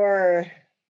 or?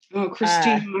 Oh,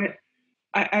 Christina,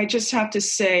 I just have to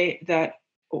say that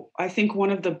I think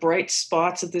one of the bright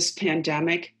spots of this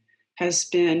pandemic has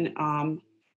been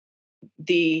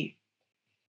the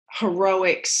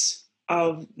heroics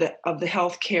of the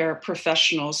healthcare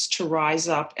professionals to rise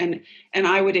up, and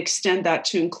I would extend that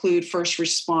to include first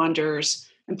responders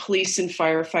and police and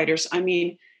firefighters. I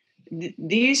mean,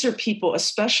 these are people,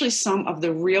 especially some of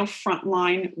the real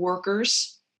frontline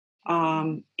workers.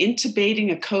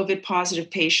 Intubating a COVID positive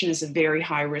patient is a very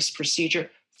high risk procedure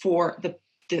for the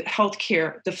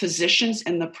healthcare, the physicians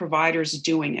and the providers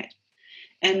doing it,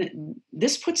 and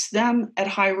this puts them at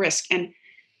high risk. And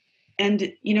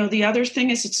you know, the other thing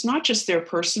is, it's not just their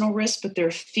personal risk, but their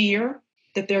fear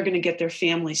that they're going to get their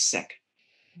family sick.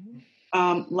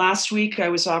 Last week, I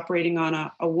was operating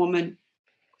on a woman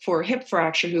for a hip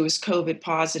fracture who was COVID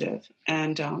positive,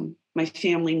 and my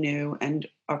family knew, and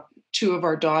two of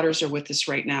our daughters are with us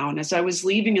right now. And as I was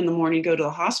leaving in the morning to go to the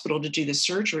hospital to do the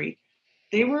surgery,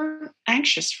 they were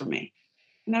anxious for me.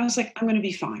 And I was like, I'm going to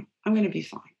be fine. I'm going to be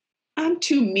fine. I'm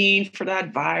too mean for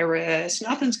that virus.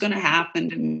 Nothing's going to happen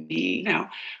to me, you know,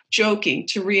 joking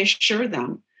to reassure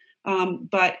them.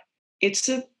 But that's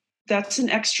an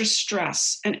extra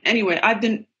stress. And anyway, I've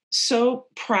been so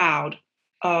proud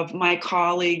of my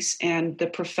colleagues and the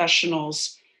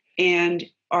professionals and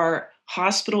our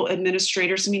hospital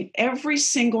administrators. I mean, every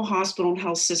single hospital and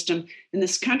health system in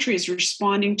this country is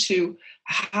responding to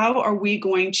how are we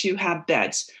going to have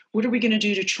beds? What are we going to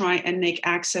do to try and make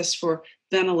access for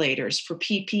ventilators, for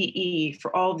PPE,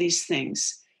 for all these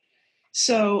things?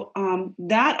 So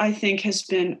that, I think, has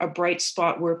been a bright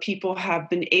spot where people have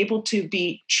been able to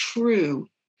be true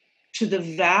to the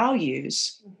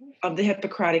values of the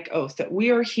Hippocratic Oath, that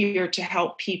we are here to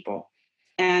help people.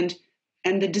 And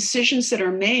the decisions that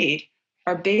are made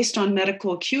are based on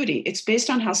medical acuity. It's based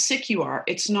on how sick you are.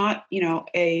 It's not,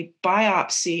 a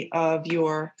biopsy of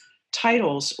your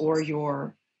titles or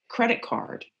your credit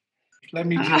card. Let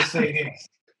me just say this.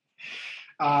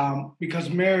 Because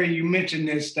Mary, you mentioned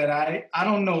this, that I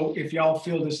don't know if y'all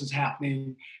feel this is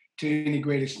happening to any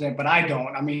great extent, but I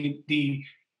don't. I mean, the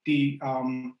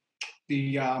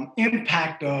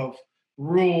impact of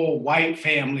rural white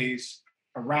families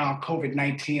around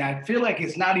COVID-19, I feel like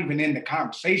it's not even in the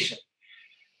conversation.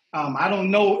 I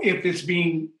don't know if it's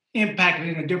being impacted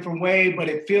in a different way, but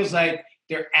it feels like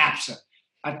they're absent.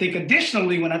 I think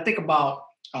additionally, when I think about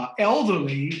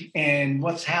elderly and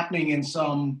what's happening in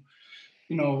some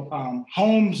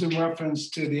homes in reference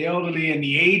to the elderly and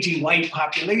the aging white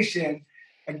population,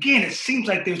 again, it seems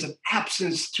like there's an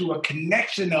absence to a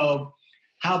connection of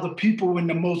how the people in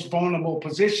the most vulnerable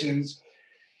positions,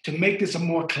 to make this a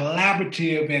more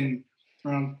collaborative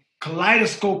and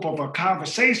kaleidoscope of a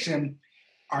conversation,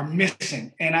 are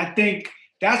missing. And I think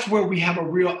that's where we have a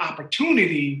real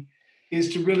opportunity,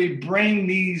 is to really bring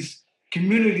these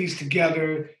communities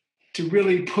together to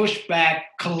really push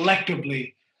back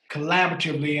collectively,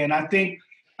 collaboratively. And I think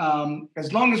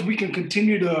as long as we can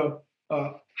continue to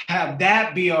have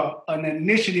that be an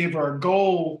initiative or a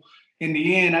goal in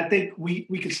the end, I think we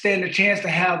can stand a chance to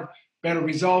have better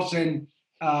results. And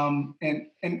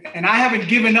I haven't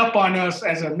given up on us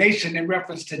as a nation in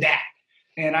reference to that.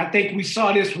 And I think we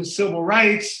saw this with civil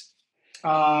rights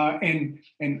and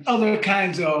other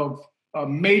kinds of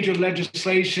major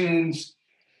legislations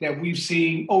that we've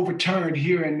seen overturned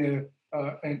here in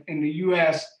the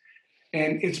U.S.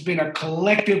 And it's been a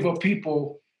collective of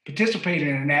people participating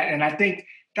in that. And I think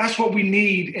that's what we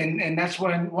need. And that's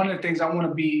one of the things I want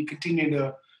to be continuing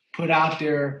to put out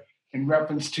there in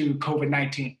reference to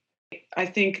COVID-19. I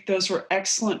think those were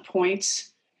excellent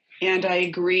points. And I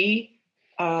agree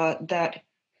that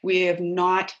we have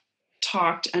not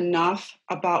talked enough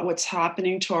about what's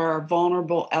happening to our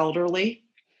vulnerable elderly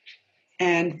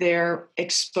and their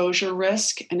exposure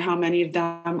risk and how many of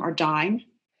them are dying.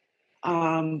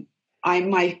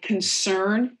 My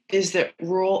concern is that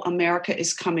rural America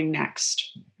is coming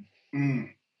next.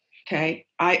 Okay.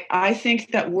 I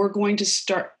think that we're going to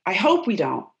start. I hope we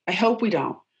don't.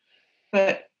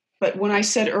 But when I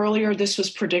said earlier this was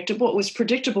predictable, it was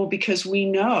predictable because we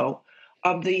know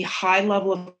of the high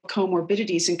level of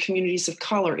comorbidities in communities of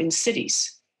color in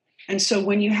cities. And so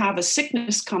when you have a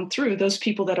sickness come through, those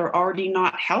people that are already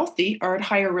not healthy are at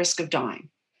higher risk of dying.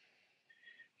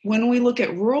 When we look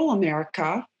at rural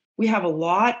America, we have a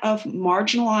lot of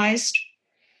marginalized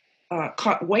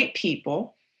white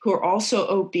people who are also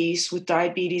obese with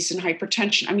diabetes and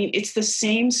hypertension. I mean, it's the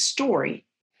same story.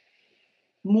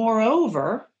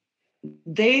 Moreover,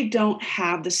 they don't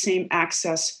have the same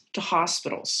access to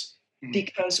hospitals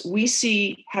because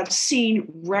we have seen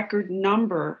record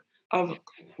number of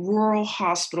rural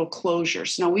hospital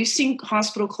closures. Now, we've seen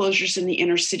hospital closures in the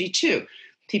inner city too.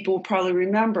 People will probably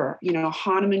remember,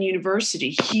 Hahnemann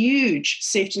University, huge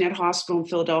safety net hospital in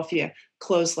Philadelphia,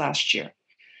 closed last year.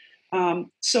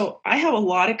 So I have a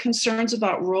lot of concerns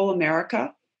about rural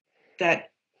America, that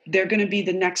they're going to be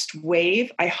the next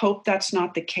wave. I hope that's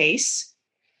not the case,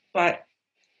 but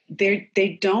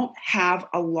they don't have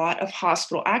a lot of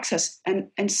hospital access.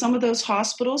 And some of those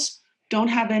hospitals don't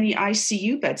have any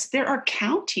ICU beds. There are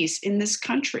counties in this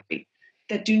country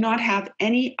that do not have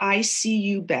any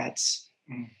ICU beds.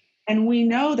 And we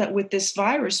know that with this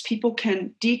virus, people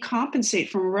can decompensate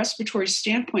from a respiratory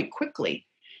standpoint quickly.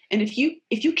 And if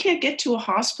you can't get to a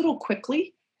hospital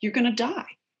quickly, you're going to die.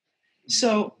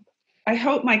 So I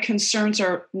hope my concerns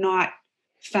are not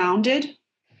founded.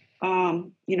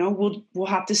 We'll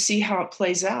have to see how it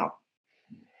plays out.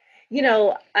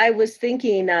 I was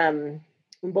thinking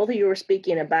when both of you were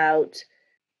speaking about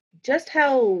just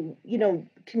how,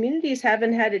 communities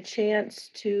haven't had a chance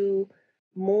to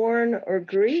mourn or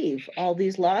grieve all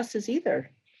these losses either.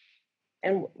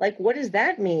 And what does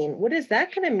that mean? What is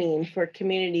that going to mean for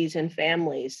communities and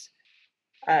families?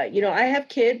 I have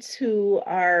kids who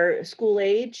are school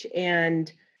age,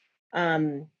 and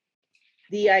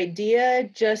the idea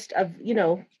just of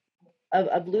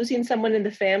losing someone in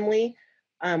the family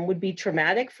would be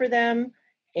traumatic for them.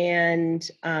 And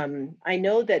I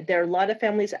know that there are a lot of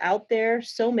families out there.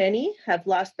 So many have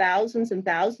lost thousands and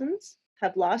thousands,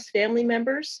 have lost family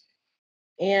members.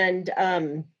 And,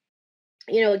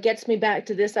 it gets me back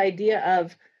to this idea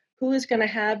of who is going to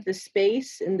have the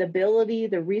space and the ability,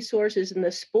 the resources, and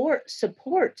the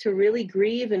support to really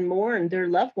grieve and mourn their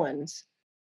loved ones.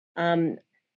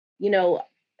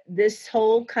 This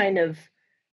whole kind of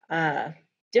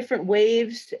different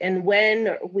waves and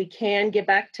when we can get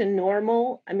back to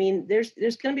normal. I mean, there's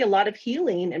going to be a lot of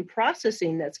healing and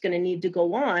processing that's going to need to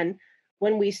go on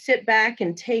when we sit back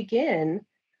and take in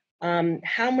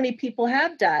how many people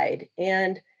have died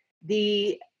and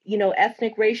the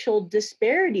ethnic racial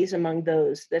disparities among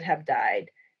those that have died,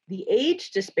 the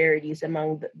age disparities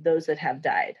among those that have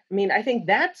died. I mean, I think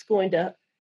that's going to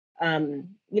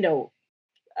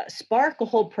spark a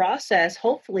whole process,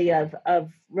 hopefully,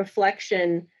 of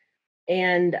reflection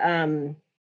and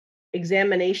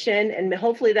examination, and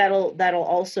hopefully that'll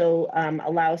also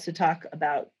allow us to talk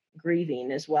about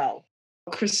grieving as well.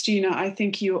 Christina, I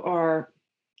think you are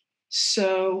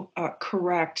so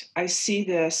correct. I see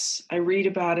this, I read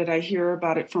about it, I hear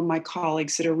about it from my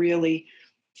colleagues that are really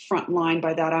frontline.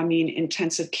 By that I mean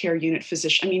intensive care unit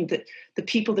physician. I mean the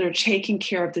people that are taking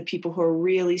care of the people who are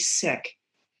really sick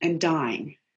and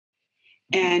dying.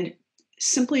 And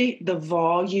simply the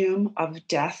volume of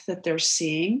death that they're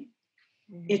seeing,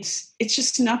 it's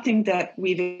just nothing that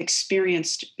we've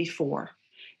experienced before.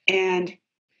 And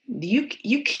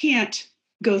you can't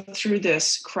go through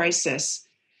this crisis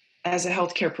as a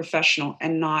healthcare professional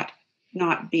and not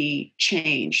be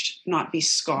changed, not be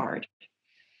scarred.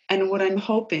 And what I'm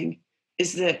hoping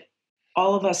is that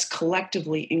all of us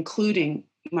collectively, including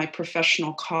my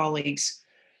professional colleagues,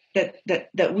 that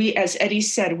we, as Eddie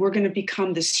said, we're going to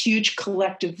become this huge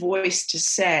collective voice to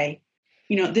say,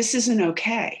 this isn't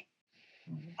okay.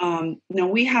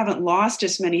 We haven't lost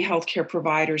as many healthcare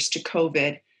providers to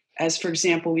COVID as, for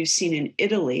example, we've seen in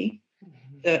Italy.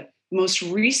 The most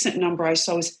recent number I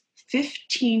saw was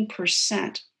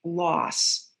 15%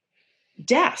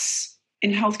 deaths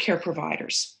in healthcare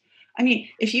providers. I mean,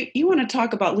 if you want to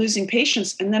talk about losing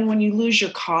patients, and then when you lose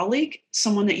your colleague,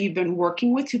 someone that you've been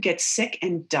working with who gets sick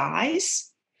and dies,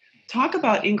 talk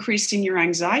about increasing your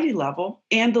anxiety level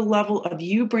and the level of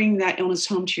you bringing that illness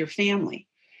home to your family.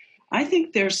 I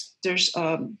think there's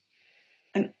an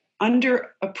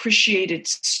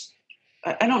underappreciated,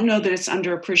 I don't know that it's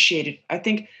underappreciated. I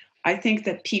think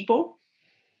that people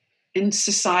in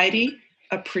society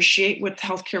appreciate what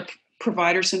healthcare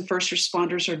providers and first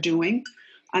responders are doing.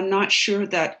 I'm not sure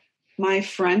that my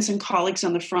friends and colleagues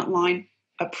on the front line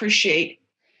appreciate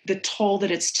the toll that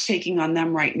it's taking on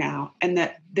them right now, and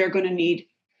that they're going to need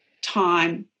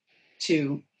time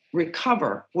to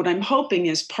recover. What I'm hoping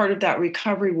is part of that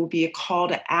recovery will be a call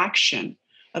to action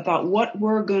about what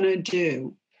we're going to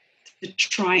do to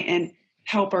try and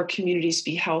help our communities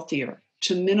be healthier,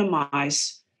 to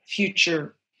minimize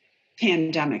future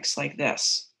pandemics like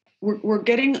this. We're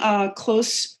getting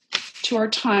close to our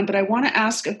time, but I want to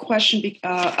ask a question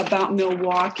about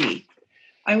Milwaukee.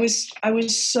 I was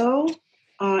so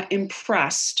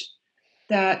impressed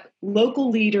that local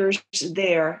leaders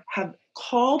there have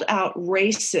called out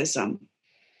racism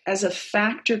as a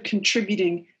factor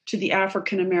contributing to the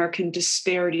African-American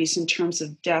disparities in terms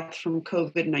of death from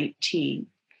COVID-19.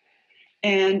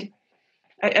 And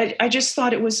I just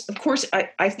thought it was, of course,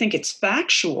 I think it's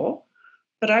factual,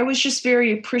 but I was just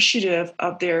very appreciative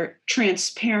of their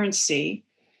transparency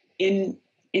in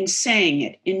saying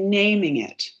it, in naming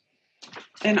it.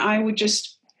 And I would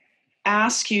just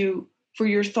ask you for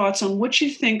your thoughts on what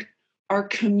you think our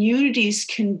communities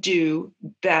can do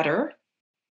better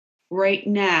right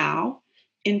now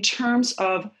in terms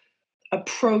of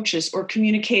approaches or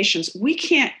communications. We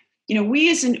can't,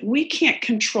 we can't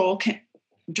control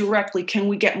directly, can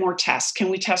we get more tests? Can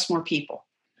we test more people?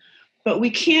 But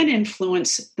we can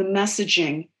influence the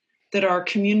messaging that our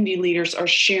community leaders are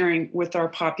sharing with our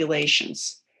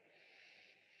populations.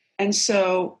 And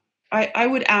so I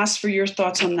would ask for your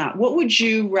thoughts on that. What would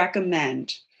you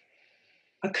recommend?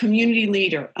 A community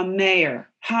leader, a mayor,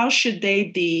 how should they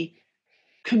be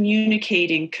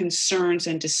communicating concerns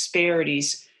and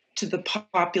disparities to the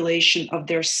population of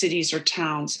their cities or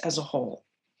towns as a whole?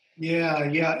 Yeah.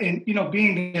 And,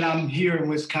 being that I'm here in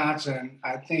Wisconsin,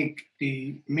 I think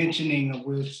the mentioning of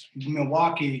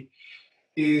Milwaukee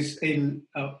is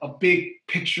a big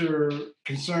picture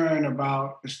concern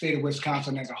about the state of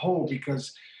Wisconsin as a whole,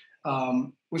 because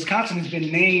Wisconsin has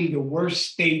been named the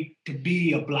worst state to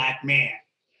be a Black man.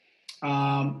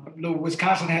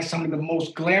 Wisconsin has some of the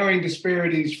most glaring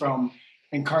disparities, from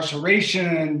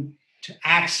incarceration to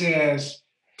access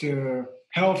to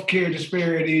healthcare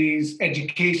disparities,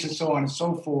 education, so on and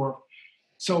so forth.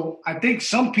 So I think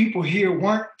some people here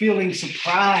weren't feeling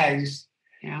surprised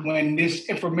when this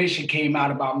information came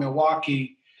out about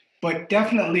Milwaukee, but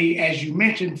definitely, as you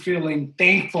mentioned, feeling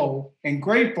thankful and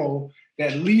grateful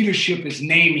that leadership is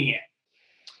naming it.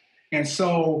 And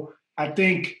so I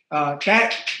think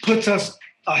that puts us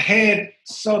ahead,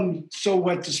 so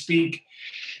what to speak,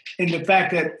 in the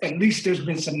fact that at least there's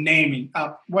been some naming.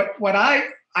 What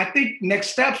I think next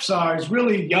steps are is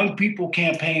really young people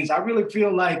campaigns. I really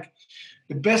feel like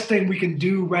the best thing we can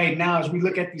do right now as we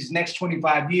look at these next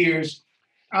 25 years,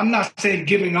 I'm not saying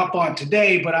giving up on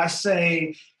today, but I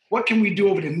say, what can we do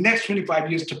over the next 25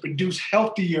 years to produce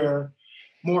healthier,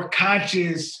 more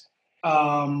conscious,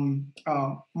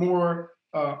 more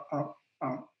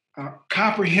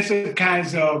comprehensive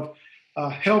kinds of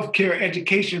healthcare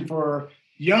education for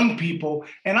young people?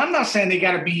 And I'm not saying they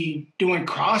got to be doing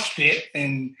CrossFit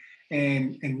and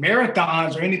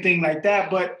marathons or anything like that,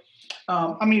 but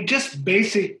just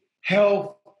basic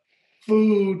health,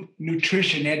 food,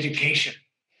 nutrition education.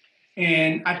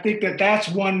 And I think that that's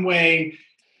one way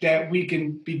that we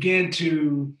can begin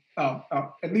to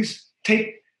at least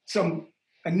take some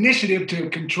initiative to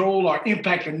control or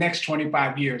impact the next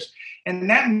 25 years. And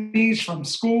that means from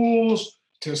schools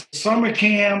to summer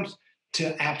camps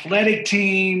to athletic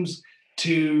teams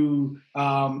to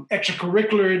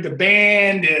extracurricular, the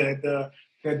band, the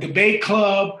debate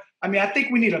club. I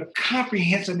think we need a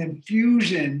comprehensive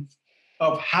infusion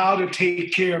of how to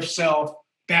take care of self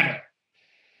better.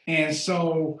 And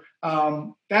so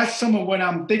that's some of what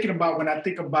I'm thinking about when I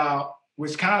think about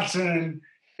Wisconsin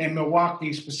and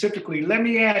Milwaukee specifically. Let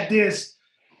me add this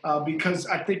because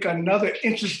I think another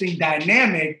interesting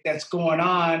dynamic that's going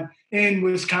on in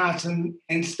Wisconsin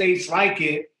and states like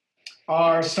it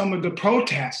are some of the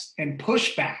protests and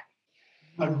pushback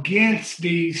against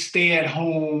the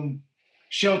stay-at-home,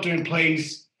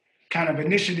 shelter-in-place kind of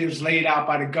initiatives laid out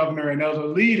by the governor and other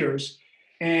leaders.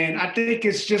 And I think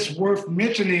it's just worth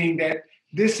mentioning that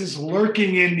this is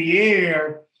lurking in the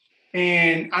air,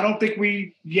 and I don't think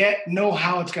we yet know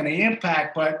how it's going to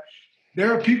impact, but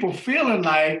there are people feeling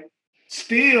like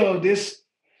still this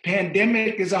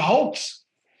pandemic is a hoax.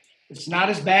 It's not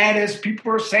as bad as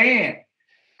people are saying.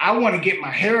 I want to get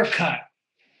my hair cut.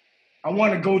 I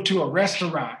want to go to a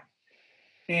restaurant.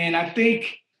 And I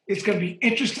think it's going to be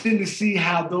interesting to see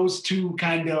how those two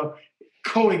kind of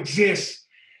coexist.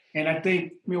 And I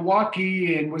think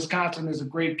Milwaukee and Wisconsin is a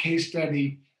great case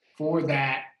study for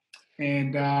that.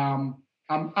 And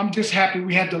I'm just happy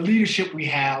we have the leadership we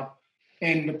have,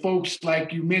 and the folks,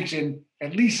 like you mentioned,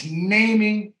 at least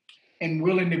naming and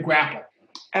willing to grapple.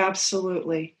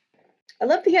 Absolutely. I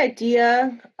love the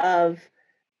idea of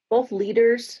both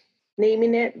leaders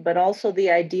naming it, but also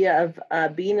the idea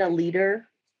of being a leader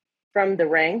from the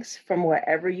ranks, from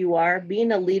wherever you are,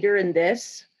 being a leader in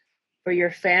this for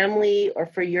your family or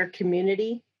for your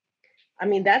community.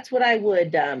 That's what I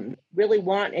would really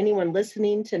want anyone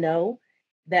listening to know,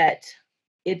 that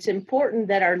it's important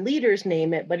that our leaders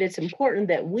name it, but it's important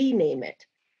that we name it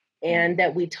and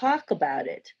that we talk about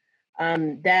it,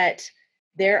 that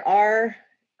there are,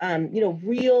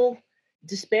 real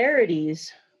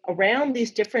disparities around these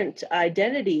different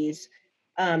identities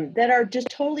that are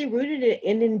just totally rooted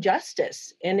in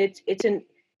injustice. And it's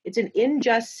an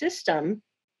unjust system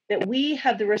that we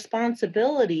have the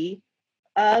responsibility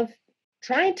of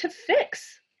trying to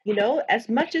fix, as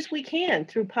much as we can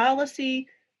through policy,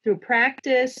 through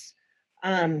practice.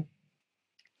 I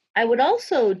would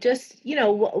also just,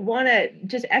 want to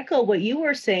just echo what you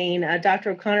were saying,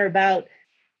 Dr. O'Connor, about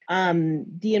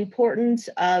the importance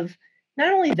of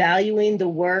not only valuing the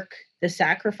work, the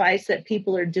sacrifice that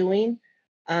people are doing,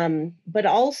 but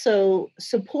also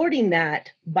supporting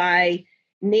that by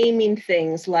naming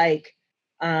things like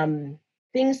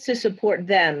things to support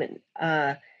them.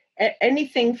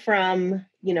 Anything from,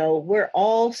 we're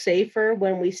all safer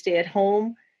when we stay at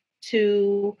home,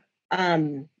 to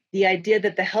the idea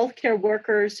that the healthcare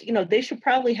workers, they should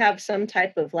probably have some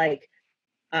type of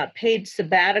paid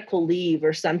sabbatical leave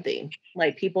or something,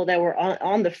 like people that were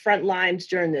on the front lines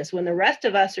during this, when the rest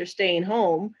of us are staying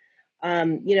home,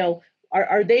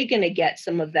 are they going to get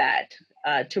some of that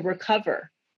to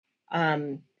recover?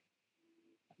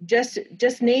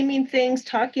 Just naming things,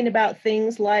 talking about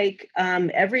things like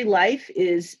every life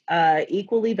is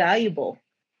equally valuable.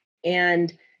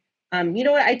 And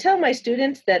what I tell my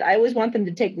students that I always want them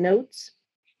to take notes,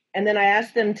 and then I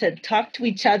ask them to talk to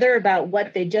each other about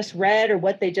what they just read or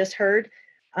what they just heard,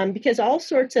 because all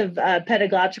sorts of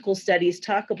pedagogical studies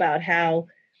talk about how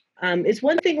it's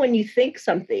one thing when you think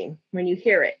something, when you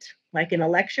hear it, like in a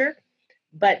lecture,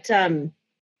 but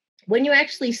when you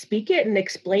actually speak it and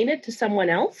explain it to someone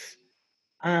else,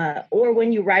 or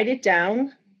when you write it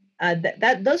down,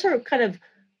 those are kind of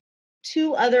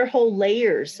two other whole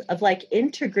layers of like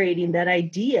integrating that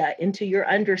idea into your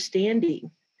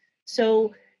understanding.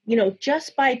 So,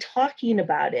 just by talking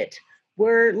about it,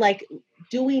 we're like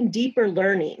doing deeper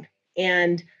learning,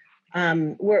 and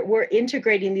we're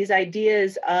integrating these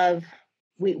ideas of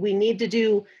we need to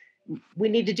do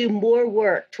more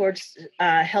work towards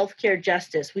healthcare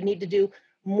justice. We need to do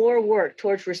more work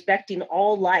towards respecting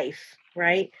all life,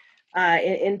 right?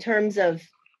 In terms of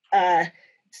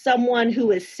someone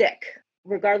who is sick,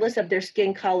 regardless of their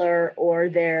skin color or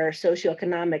their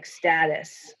socioeconomic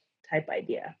status, type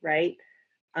idea, right?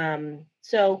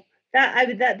 So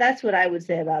that's what I would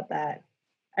say about that.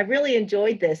 I really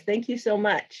enjoyed this. Thank you so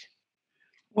much.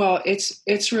 Well,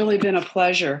 it's really been a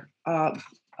pleasure.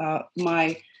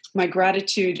 My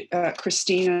gratitude,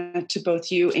 Christina, to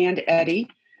both you and Eddie.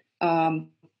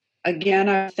 Again,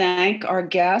 I thank our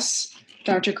guests,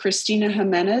 Dr. Christina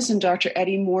Jimenez and Dr.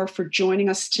 Eddie Moore, for joining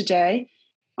us today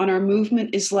on our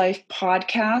Movement is Life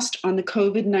podcast on the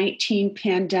COVID-19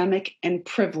 pandemic and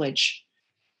privilege.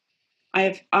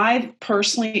 I've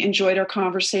personally enjoyed our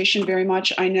conversation very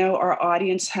much. I know our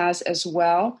audience has as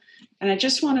well. And I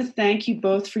just want to thank you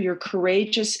both for your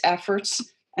courageous efforts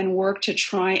and work to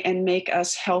try and make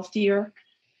us healthier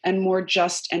and more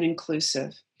just and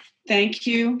inclusive. Thank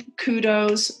you,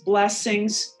 kudos,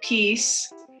 blessings,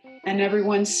 peace, and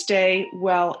everyone stay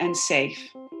well and safe.